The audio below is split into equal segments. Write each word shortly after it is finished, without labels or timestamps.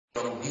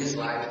from his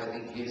life, I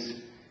think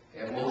he's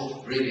a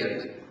most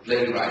brilliant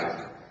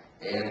playwright.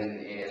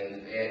 And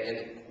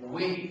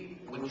we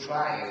would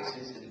try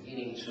since the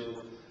beginning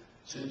to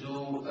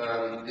do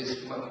this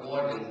film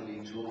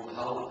accordingly to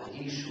how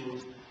he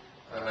should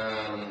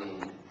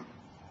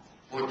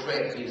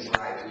portray his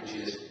life, which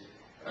is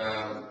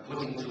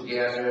putting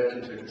together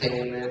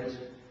entertainment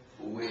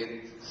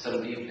with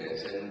some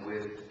deepness and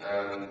with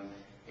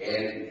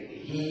and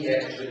he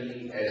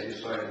actually, as you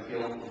saw in the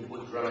film, he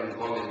put drama and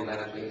comedy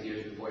like 20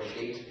 years before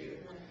Shakespeare.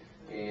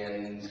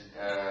 And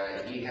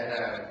he had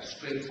a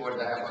straightforward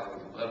dialogue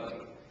with the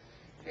public.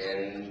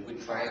 And we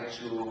tried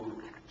to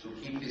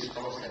keep this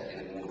concept in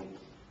the movie.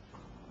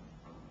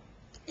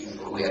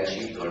 If we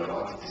achieved or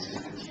not, this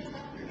is the key.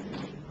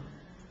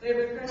 We have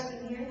a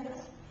question here.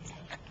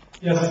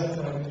 Yes,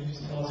 could you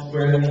just tell us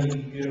where the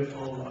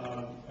beautiful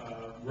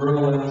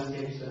rural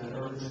landscapes and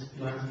urban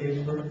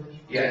landscapes were?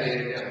 Yeah,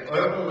 the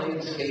urban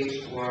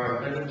landscapes were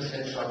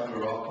 100% shot in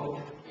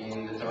Morocco,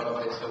 in the town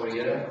of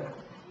Essaouira.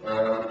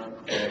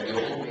 The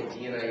old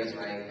Medina is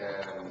like a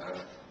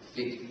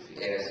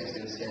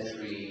 16th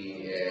century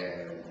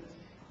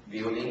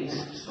buildings.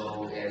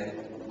 So, and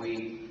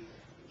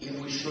if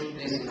we shoot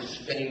this in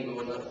Spain, we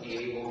will not be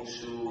able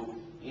to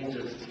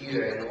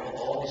interfere, and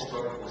all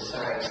historical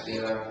sites, they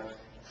are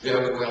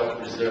very well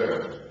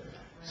preserved.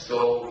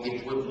 So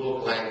it would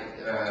look like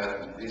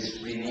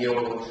this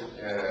renewed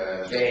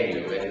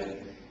venue,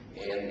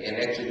 and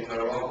actually in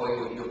Morocco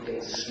you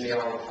can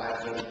smell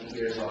 500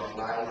 years of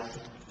life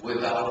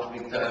without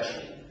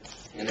retouching.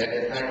 And at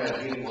the time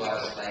Madrid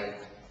was like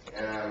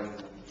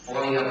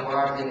falling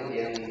apart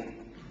and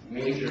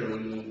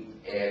majorly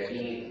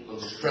being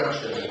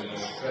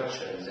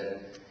constructions. And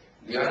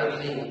the other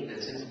thing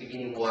that since the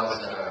beginning was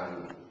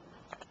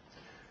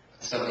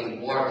something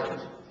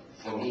important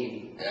for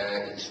me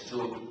is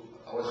to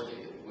I was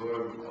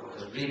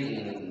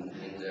reading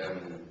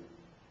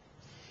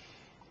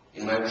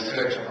in my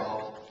research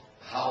about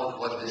how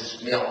was the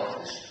smell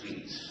of the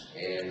streets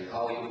and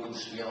how you could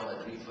smell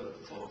Madrid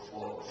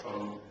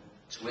from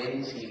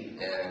 20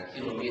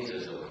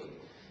 kilometers away.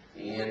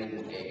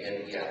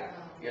 And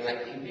yeah,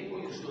 like people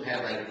used to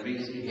have like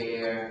greasy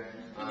hair,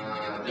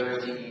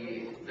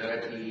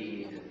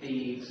 dirty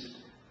thieves,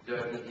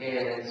 dirty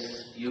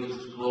hands,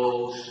 used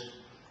clothes.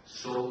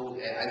 So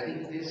I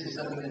think this is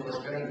something that was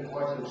very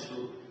important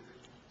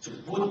to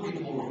put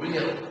people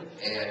real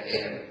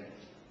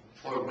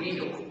for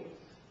real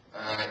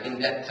in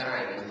that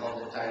time and how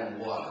the time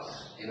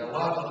was. In a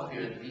lot of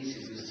period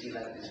pieces, you see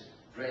like this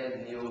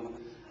brand new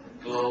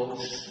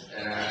clothes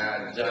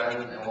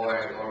done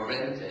or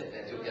rented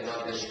that you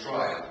cannot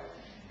destroy.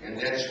 And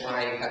that's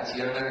why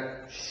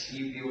Tatiana,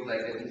 she built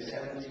like I think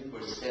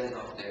 70%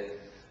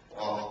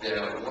 of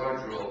the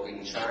wardrobe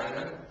in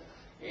China.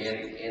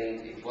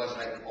 And it was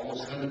like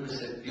almost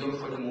 100% built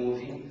for the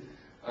movie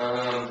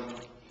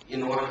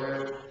in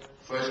order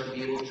for us to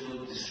be able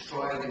to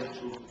destroy them,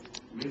 to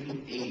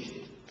really age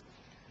it.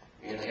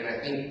 And I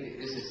think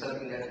this is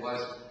something that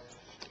was,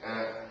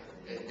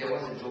 there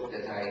was a joke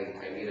that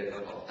I made a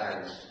couple of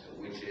times,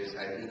 which is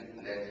I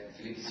think that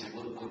Felipe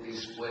II put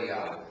this way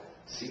out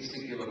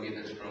 60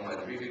 kilometers from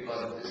Madrid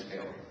because of this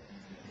film.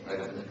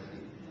 Right?